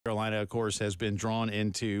Carolina, of course, has been drawn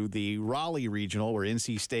into the Raleigh Regional, where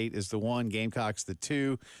NC State is the 1, Gamecocks the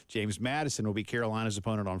 2. James Madison will be Carolina's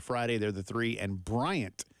opponent on Friday. They're the 3. And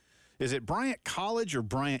Bryant. Is it Bryant College or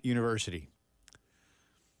Bryant University?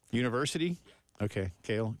 University? Okay.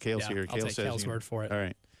 Kale's here. I'll take Kale's word for it. All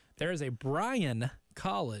right. There is a Bryan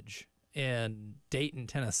College in Dayton,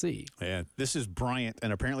 Tennessee. Yeah, this is Bryant,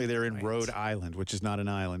 and apparently they're in Rhode Island, which is not an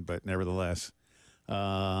island, but nevertheless.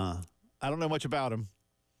 I don't know much about them,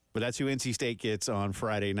 but that's who NC State gets on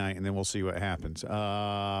Friday night, and then we'll see what happens.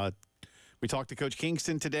 We talked to Coach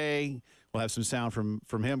Kingston today. We'll have some sound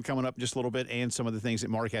from him coming up in just a little bit, and some of the things that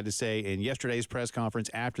Mark had to say in yesterday's press conference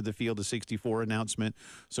after the Field of 64 announcement.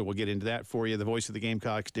 So we'll get into that for you. The voice of the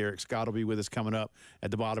Gamecocks, Derek Scott, will be with us coming up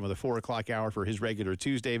at the bottom of the 4 o'clock hour for his regular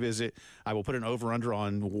Tuesday visit. I will put an over-under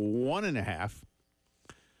on 1.5.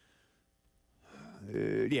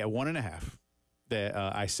 1.5. That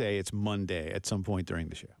I say it's Monday at some point during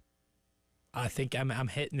the show. I think I'm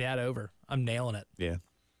hitting that over. I'm nailing it. Yeah.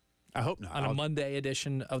 I hope not. On a Monday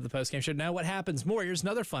edition of the Postgame Show. Now, what happens more? Here's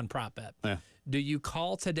another fun prop bet. Yeah. Do you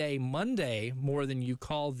call today Monday more than you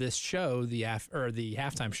call this show the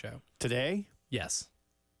halftime show? Today? Yes.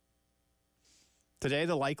 Today,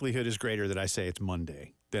 the likelihood is greater that I say it's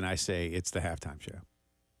Monday than I say it's the halftime show.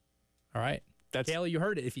 All right. Kale, you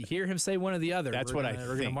heard it. If you hear him say one or the other, we're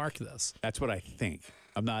going to mark this. That's what I think.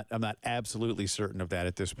 I'm not absolutely certain of that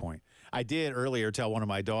at this point. I did earlier tell one of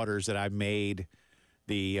my daughters that I made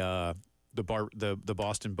the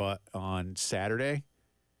Boston Butt on Saturday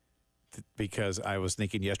because I was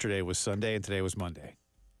thinking yesterday was Sunday and today was Monday.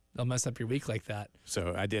 They'll mess up your week like that.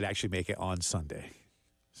 So I did actually make it on Sunday.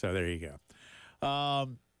 So there you go.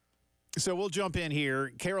 So we'll jump in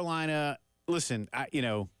here. Carolina, listen,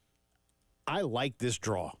 I like this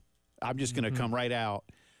draw. I'm just going to come right out.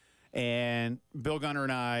 And Bill Gunner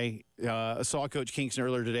and I saw Coach Kingston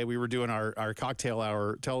earlier today. We were doing our cocktail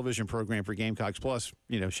hour television program for Gamecocks Plus.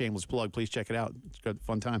 Shameless plug. Please check it out. It's a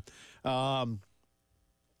fun time.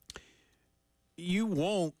 You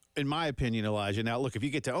won't, in my opinion, Elijah. Now, look, if you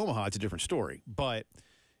get to Omaha, it's a different story. But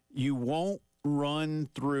you won't run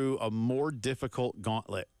through a more difficult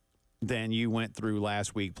gauntlet than you went through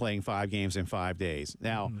last week playing 5 games in 5 days.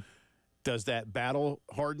 Now, does that battle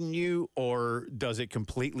harden you or does it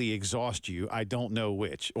completely exhaust you? I don't know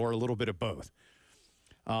which, or a little bit of both.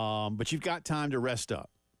 But you've got time to rest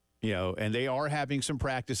up, and they are having some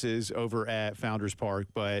practices over at Founders Park.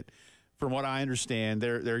 But from what I understand,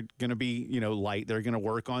 they're going to be, light. They're going to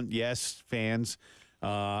work on, fans.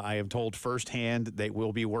 I am told firsthand they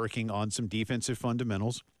will be working on some defensive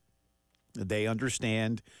fundamentals. They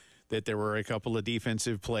understand that there were a couple of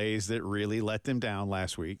defensive plays that really let them down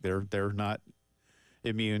last week. They're not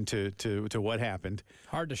immune to what happened.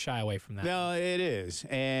 Hard to shy away from that. No, it is.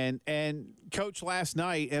 And Coach last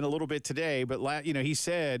night and a little bit today, but he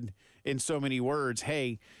said in so many words,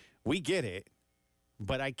 "Hey, we get it,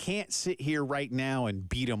 but I can't sit here right now and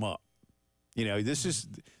beat them up. This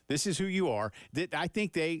is who you are." I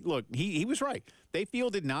think he was right. They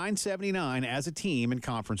fielded 979 as a team in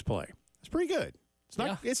conference play. It's pretty good.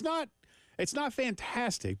 It's not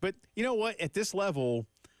fantastic, but you know what? At this level,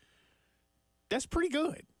 that's pretty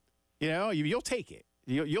good. You'll take it.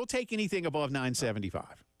 You'll take anything above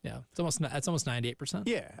 975. Yeah, it's almost 98%.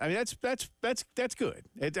 Yeah, I mean that's good.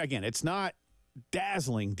 It's not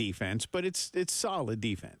dazzling defense, but it's solid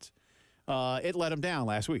defense. It let them down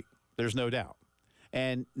last week. There's no doubt.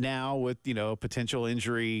 And now with, potential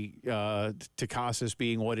injury to Casas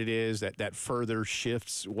being what it is, that further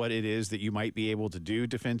shifts what it is that you might be able to do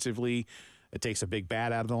defensively. It takes a big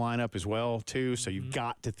bat out of the lineup as well, too. So you've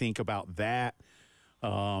got to think about that.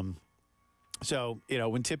 So,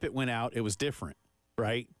 when Tippett went out, it was different,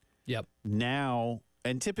 right? Yep. Now,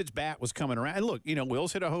 and Tippett's bat was coming around. And look,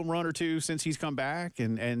 Will's hit a home run or two since he's come back.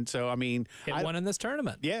 And so, I mean. Hit one in this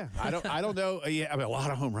tournament. Yeah. I don't know. Yeah, a lot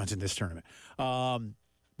of home runs in this tournament.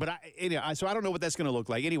 But so I don't know what that's going to look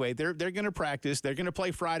like. Anyway, they're going to practice. They're going to play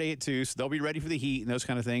Friday at 2, so they'll be ready for the heat and those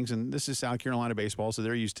kind of things. And this is South Carolina baseball, so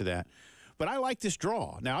they're used to that. But I like this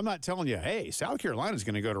draw. Now, I'm not telling you, hey, South Carolina's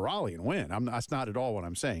going to go to Raleigh and win. That's not at all what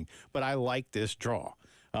I'm saying. But I like this draw.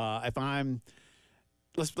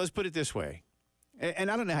 Let's put it this way.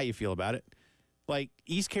 And I don't know how you feel about it. Like,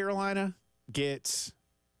 East Carolina gets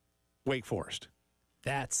Wake Forest.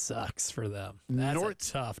 That sucks for them. That's a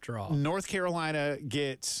tough draw. North Carolina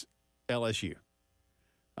gets LSU,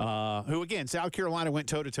 who, again, South Carolina went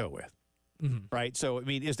toe-to-toe with. Right? So, I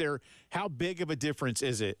mean, how big of a difference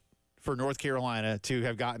is it for North Carolina to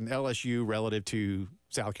have gotten LSU relative to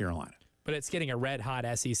South Carolina? But it's getting a red-hot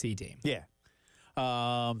SEC team. Yeah.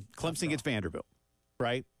 Clemson gets Vanderbilt,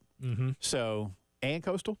 right? So And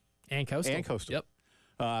Coastal? And Coastal. And Coastal. Yep.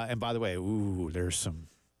 And by the way, there's some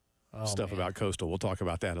stuff about Coastal. We'll talk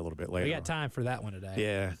about that a little bit later. We got time for that one today.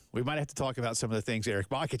 Yeah. We might have to talk about some of the things Eric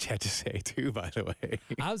Bakich had to say, too, by the way.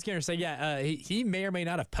 I was going to say, he may or may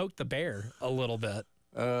not have poked the bear a little bit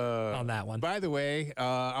on that one. By the way,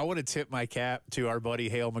 I want to tip my cap to our buddy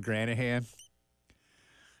Hale McGranahan.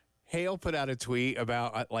 Hale put out a tweet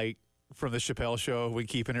about, from the Chappelle Show, when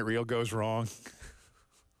Keeping It Real goes wrong.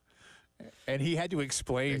 And he had to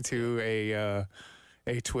explain to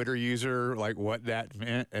a Twitter user, what that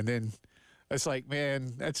meant. And then it's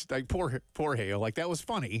man, that's poor Hale. That was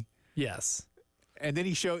funny. Yes. And then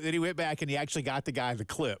he went back and he actually got the guy the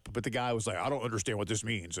clip, but the guy was I don't understand what this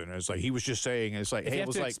means. And it's he was just saying, and it's if Hale you have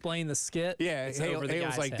was to explain the skit. Yeah, Hale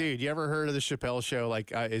was dude, you ever heard of the Chappelle Show?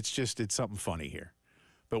 It's something funny here.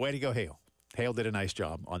 But way to go, Hale. Hale did a nice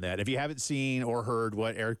job on that. If you haven't seen or heard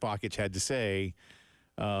what Eric Bakich had to say,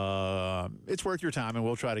 it's worth your time, and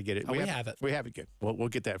we'll try to get it. We have it. We have it good. We'll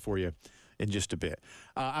get that for you in just a bit.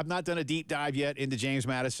 I've not done a deep dive yet into James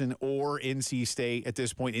Madison or NC State at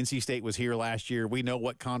this point. NC State was here last year. We know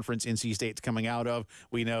what conference NC State's coming out of.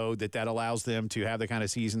 We know that allows them to have the kind of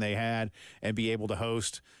season they had and be able to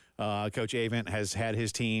host. Coach Avent has had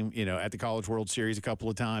his team, at the College World Series a couple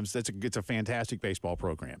of times. It's a fantastic baseball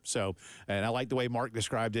program. So, and I like the way Mark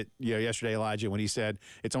described it, yesterday, Elijah, when he said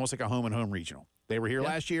it's almost like a home-and-home regional. They were here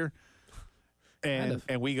last year, and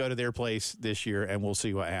we go to their place this year, and we'll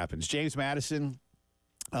see what happens. James Madison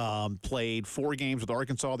played 4 games with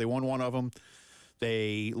Arkansas. They won one of them.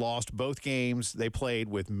 They lost both games. They played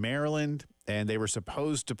with Maryland, and they were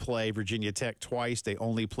supposed to play Virginia Tech twice. They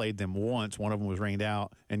only played them once. One of them was rained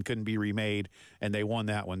out and couldn't be remade, and they won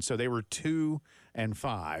that one. So they were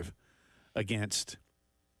 2-5 against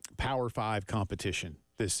Power 5 competition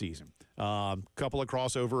this season. Couple of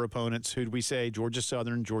crossover opponents. Who did we say? Georgia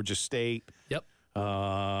Southern, Georgia State. Yep.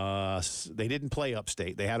 They didn't play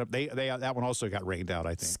Upstate. They had that one also got rained out,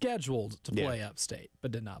 I think. Scheduled to play Upstate,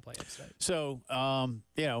 but did not play Upstate. So,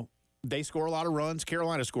 they score a lot of runs.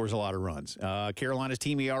 Carolina scores a lot of runs. Carolina's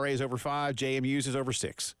team ERA is over 5. JMU's is over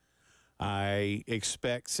 6. I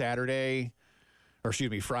expect Friday,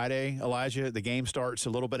 Elijah, the game starts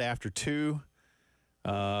a little bit after 2.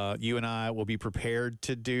 You and I will be prepared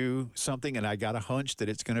to do something, and I got a hunch that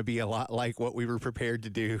it's going to be a lot like what we were prepared to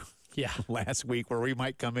do last week, where we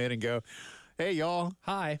might come in and go, hey, y'all.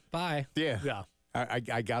 Hi, bye. Yeah.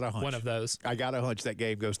 I got a hunch. One of those. I got a hunch that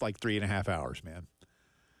game goes 3.5 hours, man.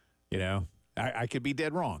 I could be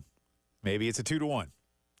dead wrong. Maybe it's a 2-1.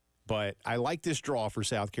 But I like this draw for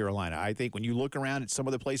South Carolina. I think when you look around at some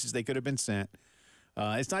of the places they could have been sent,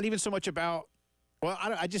 it's not even so much about – well,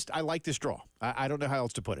 I like this draw. I don't know how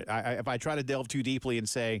else to put it. If I try to delve too deeply and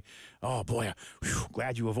say, oh, boy,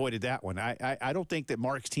 glad you avoided that one, I don't think that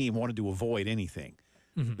Mark's team wanted to avoid anything.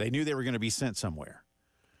 Mm-hmm. They knew they were going to be sent somewhere.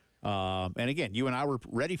 And, again, you and I were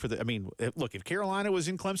ready for look, if Carolina was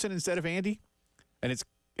in Clemson instead of Andy, and it's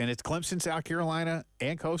Clemson, South Carolina,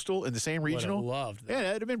 and Coastal in the same regional. Would have loved that. Yeah,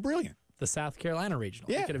 that'd have been brilliant. The South Carolina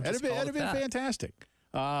regional. Yeah, that'd have been fantastic.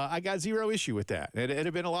 I got zero issue with that. It'd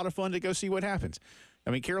have been a lot of fun to go see what happens. I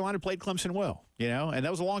mean, Carolina played Clemson well, and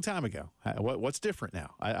that was a long time ago. What's different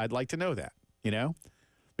now? I'd like to know that,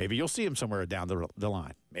 Maybe you'll see them somewhere down the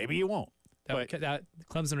line. Maybe you won't.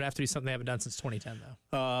 Clemson would have to do something they haven't done since 2010,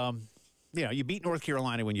 though. You beat North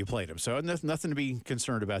Carolina when you played them, so nothing to be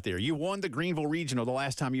concerned about there. You won the Greenville Regional the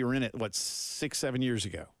last time you were in it, 6-7 years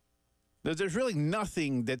ago. There's really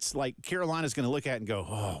nothing that's like Carolina's going to look at and go,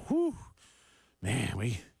 oh, whew, man,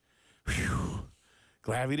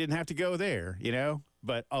 glad we didn't have to go there,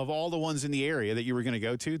 But of all the ones in the area that you were going to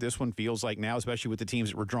go to, this one feels like now, especially with the teams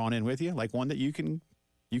that were drawn in with you, like one that you can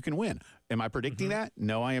win. Am I predicting that?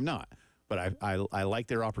 No, I am not. But I like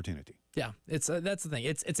their opportunity. Yeah, that's the thing.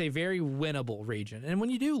 It's a very winnable region. And when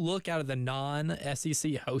you do look out of the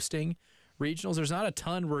non-SEC hosting regionals, there's not a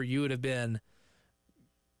ton where you would have been,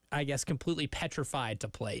 I guess, completely petrified to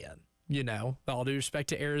play in. All due respect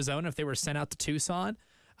to Arizona, if they were sent out to Tucson,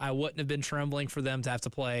 I wouldn't have been trembling for them to have to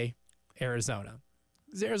play Arizona.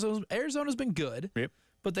 Arizona's been good,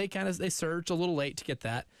 but they surged a little late to get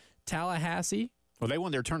that. Tallahassee. Well, they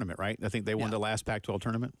won their tournament, right? I think they won the last Pac-12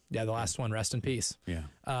 tournament. Yeah, the last one. Rest in peace. Yeah.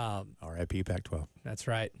 R.I.P. Pac-12. That's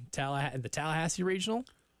right. The Tallahassee Regional.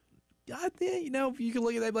 You can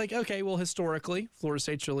look at that and be like, okay, well, historically, Florida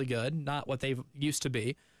State's really good. Not what they've used to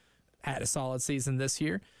be. Had a solid season this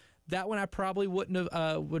year. That one I probably wouldn't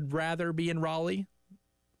have. Would rather be in Raleigh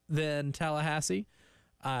than Tallahassee.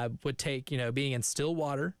 I would take being in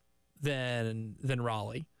Stillwater than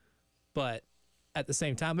Raleigh, but at the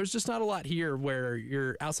same time, there's just not a lot here where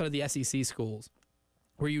you're outside of the SEC schools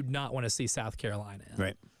where you'd not want to see South Carolina in.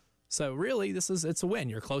 Right. So really, it's a win.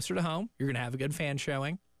 You're closer to home. You're going to have a good fan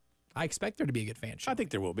showing. I expect there to be a good fan showing. I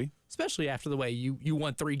think there will be. Especially after the way you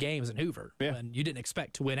won 3 games in Hoover. Yeah. And you didn't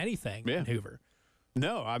expect to win anything in Hoover.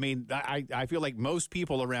 No, I mean, I feel like most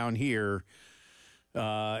people around here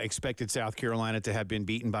expected South Carolina to have been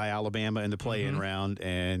beaten by Alabama in the play-in round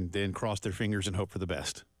and then crossed their fingers and hope for the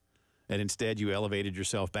best. And instead, you elevated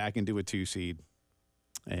yourself back into a 2 seed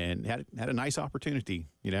and had a nice opportunity,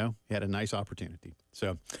 had a nice opportunity.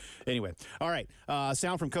 So, anyway, all right.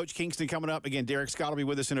 Sound from Coach Kingston coming up. Again, Derek Scott will be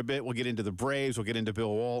with us in a bit. We'll get into the Braves. We'll get into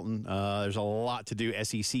Bill Walton. There's a lot to do.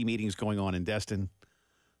 SEC meetings going on in Destin.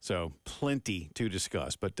 So, plenty to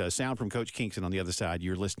discuss. But sound from Coach Kingston on the other side.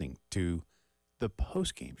 You're listening to the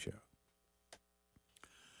Postgame Show.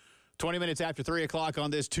 20 minutes after 3 o'clock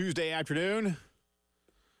on this Tuesday afternoon.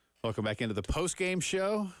 Welcome back into the Postgame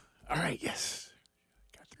Show. All right, yes.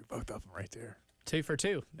 Got through both of them right there. 2 for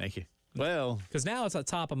 2. Thank you. Well, because now it's at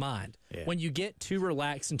top of mind. Yeah. When you get too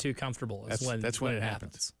relaxed and too comfortable, that's when it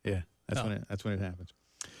happens. Yeah, that's when it happens.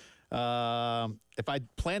 If I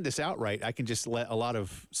plan this out right, I can just let a lot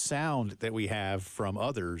of sound that we have from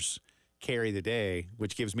others carry the day,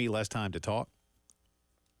 which gives me less time to talk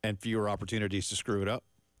and fewer opportunities to screw it up.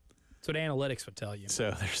 That's what analytics would tell you.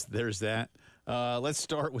 So there's that. Let's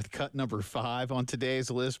start with cut number 5 on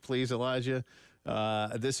today's list, please, Elijah.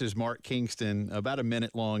 This is Mark Kingston, about a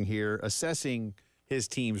minute long here, assessing his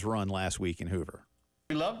team's run last week in Hoover.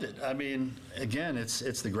 We loved it. I mean, again, it's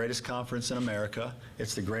the greatest conference in America.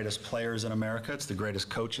 It's the greatest players in America. It's the greatest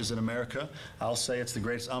coaches in America. I'll say it's the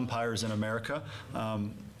greatest umpires in America.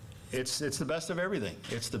 It's the best of everything.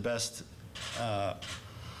 It's the best.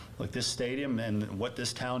 Look, this stadium and what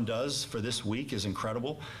this town does for this week is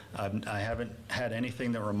incredible. I haven't had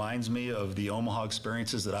anything that reminds me of the Omaha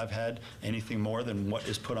experiences that I've had, anything more than what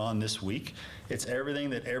is put on this week. It's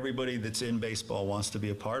everything that everybody that's in baseball wants to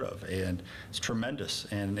be a part of, and it's tremendous.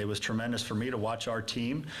 And it was tremendous for me to watch our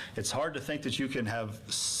team. It's hard to think that you can have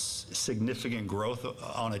significant growth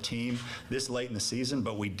on a team this late in the season,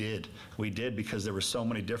 but we did because there were so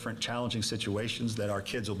many different challenging situations that our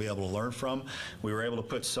kids will be able to learn from. We were able to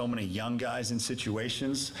put so many young guys in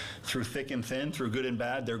situations through thick and thin, through good and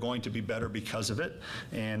bad. They're going to be better because of it,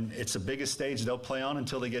 and it's the biggest stage they'll play on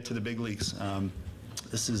until they get to the big leagues.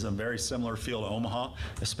 This is a very similar feel to Omaha,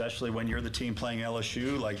 especially when you're the team playing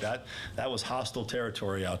LSU like that. That was hostile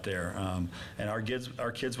territory out there, and our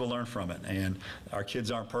kids will learn from it. And our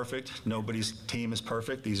kids aren't perfect. Nobody's team is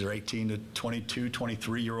perfect. These are 18 to 22,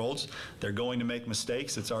 23-year-olds. They're going to make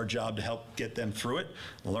mistakes. It's our job to help get them through it,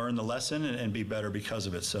 learn the lesson, and be better because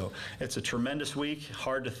of it. So it's a tremendous week.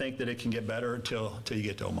 Hard to think that it can get better until you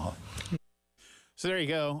get to Omaha. So there you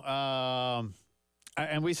go.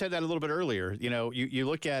 And we said that a little bit earlier. You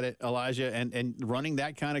look at it, Elijah, and running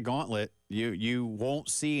that kind of gauntlet, you won't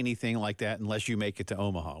see anything like that unless you make it to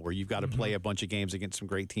Omaha, where you've got to play a bunch of games against some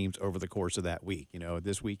great teams over the course of that week.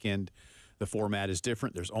 This weekend, the format is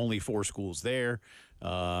different. There's only 4 schools there.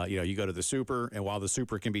 You go to the Super, and while the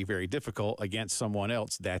Super can be very difficult against someone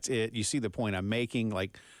else, that's it. You see the point I'm making?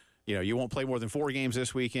 Like, you won't play more than 4 games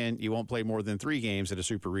this weekend. You won't play more than 3 games at a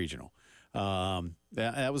Super Regional.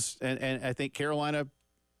 That was, and I think Carolina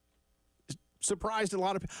surprised a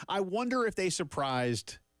lot of. I wonder if they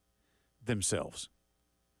surprised themselves.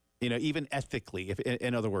 Even ethically, if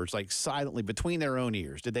in other words, like silently between their own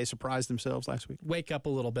ears, did they surprise themselves last week? Wake up a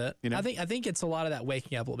little bit. I think it's a lot of that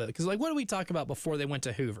waking up a little bit, because what did we talk about before they went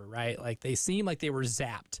to Hoover? Right, like they seemed like they were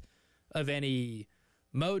zapped of any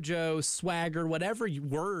mojo, swagger, whatever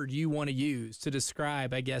word you want to use to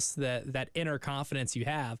describe, I guess, that inner confidence you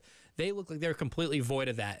have. They look like they're completely void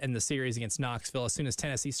of that in the series against Knoxville as soon as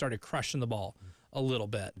Tennessee started crushing the ball a little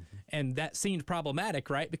bit. And that seemed problematic,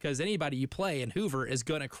 right? Because anybody you play in Hoover is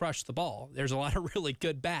going to crush the ball. There's a lot of really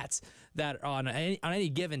good bats that on any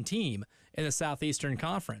given team in the Southeastern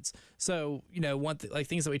Conference. So,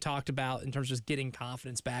 things that we talked about in terms of just getting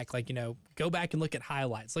confidence back, go back and look at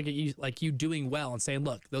highlights, look at you doing well and saying,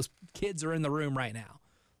 look, those kids are in the room right now.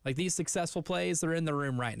 Like these successful plays, they're in the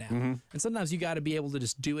room right now. And sometimes you got to be able to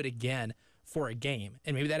just do it again for a game.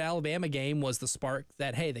 And maybe that Alabama game was the spark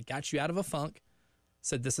that got you out of a funk,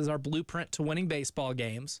 said this is our blueprint to winning baseball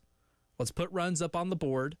games. Let's put runs up on the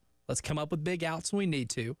board. Let's come up with big outs when we need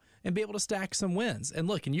to and be able to stack some wins. And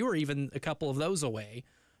look, and you were even a couple of those away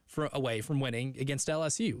from winning against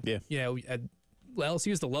LSU. Yeah.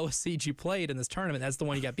 LSU is the lowest seed you played in this tournament. That's the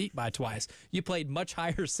one you got beat by twice. You played much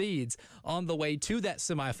higher seeds on the way to that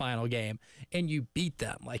semifinal game, and you beat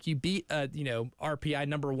them. Like you beat, RPI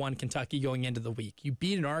 #1 Kentucky going into the week. You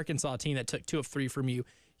beat an Arkansas team that took 2 of 3 from you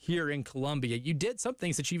here in Columbia. You did some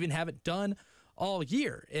things that you even haven't done all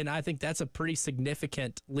year. And I think that's a pretty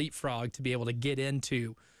significant leapfrog to be able to get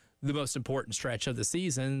into the most important stretch of the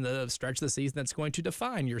season, the stretch of the season that's going to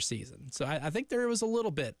define your season. So I think there was a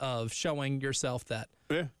little bit of showing yourself that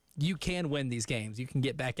you can win these games. You can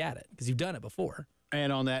get back at it because you've done it before.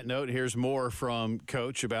 And on that note, here's more from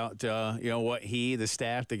Coach about what he, the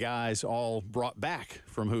staff, the guys all brought back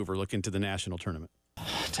from Hoover looking to the national tournament.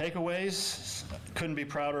 Takeaways, couldn't be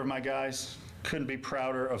prouder of my guys. Couldn't be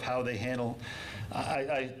prouder of how they handle.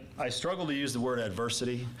 I struggle to use the word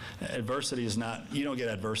adversity. Adversity is not, you don't get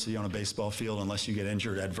adversity on a baseball field unless you get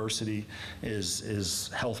injured. Adversity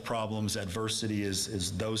is health problems. Adversity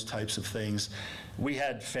is those types of things. We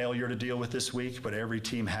had failure to deal with this week, but every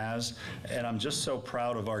team has. And I'm just so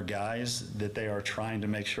proud of our guys that they are trying to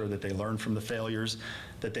make sure that they learn from the failures,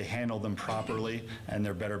 that they handle them properly, and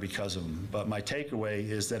they're better because of them. But my takeaway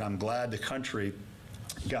is that I'm glad the country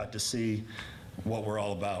got to see what we're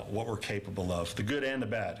all about, what we're capable of, the good and the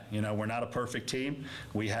bad. We're not a perfect team.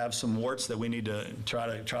 We have some warts that we need to try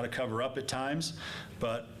to cover up at times,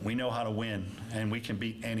 but we know how to win, and we can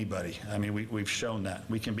beat anybody. I mean, we've shown that.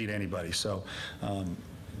 We can beat anybody. So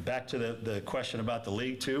back to the question about the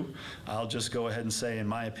league, too, I'll just go ahead and say, in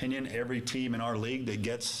my opinion, every team in our league that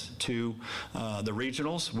gets to the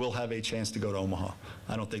regionals will have a chance to go to Omaha.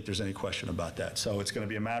 I don't think there's any question about that. So it's going to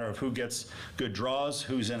be a matter of who gets good draws,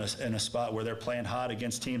 who's in a spot where they're playing hot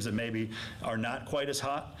against teams that maybe are not quite as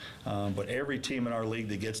hot. But every team in our league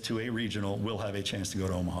that gets to a regional will have a chance to go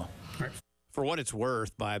to Omaha. For what it's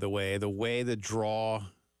worth, by the way the draw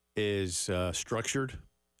is structured,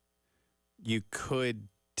 you could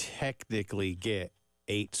technically get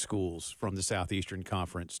 8 schools from the Southeastern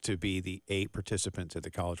Conference to be the 8 participants at the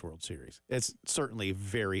College World Series. It's certainly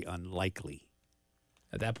very unlikely.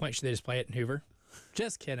 At that point, should they just play it in Hoover?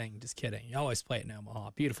 Just kidding. You always play it in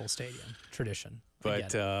Omaha. Beautiful stadium. Tradition.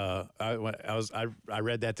 But I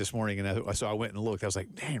read that this morning, and so I went and looked. I was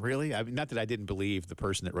like, dang, really? I mean, not that I didn't believe the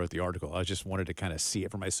person that wrote the article. I just wanted to kind of see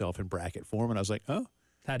it for myself in bracket form, and I was like, oh.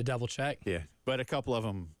 Had to double check. Yeah, but a couple of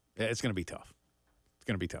them, it's going to be tough. It's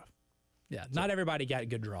going to be tough. Yeah, not everybody got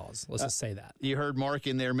good draws. Let's just say that. You heard Mark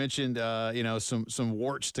in there mentioned, some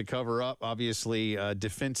warts to cover up. Obviously,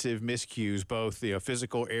 defensive miscues, both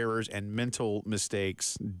physical errors and mental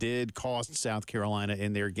mistakes, did cost South Carolina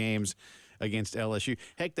in their games against LSU.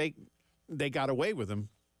 Heck, they got away with them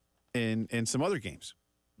in some other games.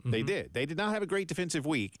 Mm-hmm. They did. They did not have a great defensive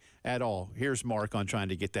week at all. Here's Mark on trying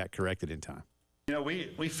to get that corrected in time.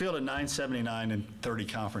 We fielded 979 in 30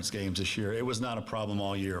 conference games this year. It was not a problem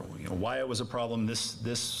all year. Why it was a problem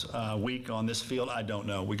this week on this field, I don't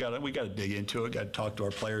know. We got to dig into it. Got to talk to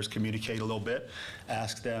our players, communicate a little bit,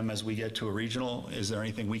 ask them as we get to a regional, is there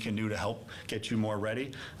anything we can do to help get you more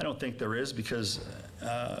ready? I don't think there is because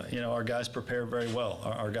our guys prepare very well.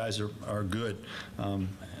 Our guys are good.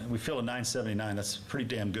 We fielded 979. That's pretty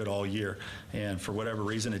damn good all year. And for whatever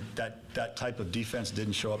reason, that type of defense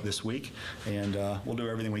didn't show up this week. And we'll do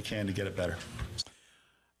everything we can to get it better.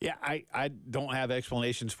 Yeah, I don't have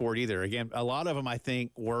explanations for it either. Again, a lot of them I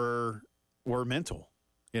think were mental.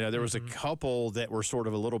 There was a couple that were sort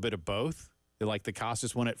of a little bit of both. Like the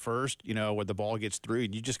Costas one at first, where the ball gets through,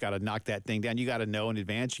 and you just got to knock that thing down. You got to know in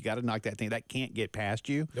advance. You got to knock that thing. That can't get past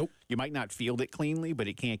you. Nope. You might not field it cleanly, but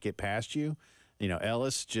it can't get past you.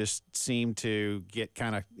 Ellis just seemed to get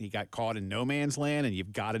he got caught in no man's land, and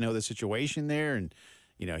you've got to know the situation there. And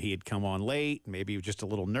he had come on late, maybe he was just a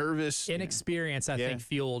little nervous. Inexperience, I think,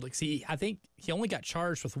 fueled. See, I think he only got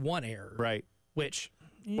charged with one error. Right. Which.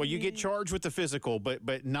 Well, you get charged with the physical,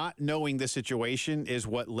 but not knowing the situation is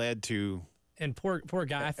what led to. And poor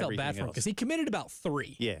guy, I felt bad for him because he committed about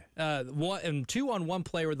 3. Yeah. 2 on one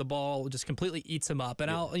play where the ball just completely eats him up.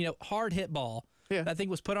 And hard hit ball. Yeah. That thing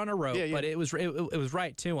was put on a rope, but it was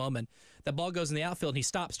right to him. And the ball goes in the outfield, and he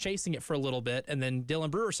stops chasing it for a little bit. And then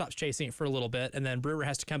Dylan Brewer stops chasing it for a little bit. And then Brewer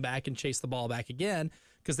has to come back and chase the ball back again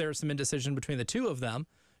because there was some indecision between the two of them.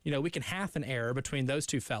 We can half an error between those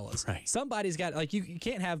two fellas. Right. Somebody's got, you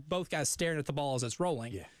can't have both guys staring at the ball as it's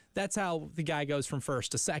rolling. Yeah. That's how the guy goes from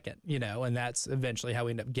first to second, and that's eventually how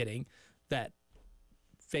we end up getting that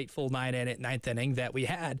fateful ninth inning that we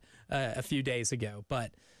had a few days ago.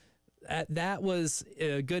 But that was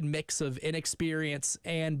a good mix of inexperience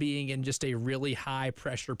and being in just a really high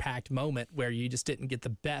pressure packed moment where you just didn't get the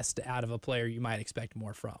best out of a player you might expect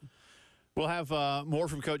more from. We'll have more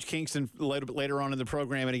from Coach Kingston later on in the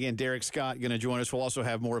program. And again, Derek Scott going to join us. We'll also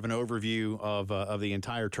have more of an overview of the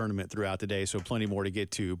entire tournament throughout the day, so plenty more to get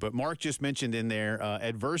to. But Mark just mentioned in there,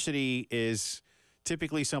 adversity is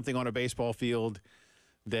typically something on a baseball field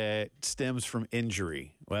that stems from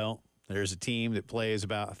injury. Well, There's a team that plays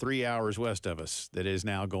about 3 hours west of us that is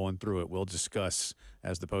now going through it. We'll discuss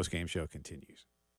as the postgame show continues.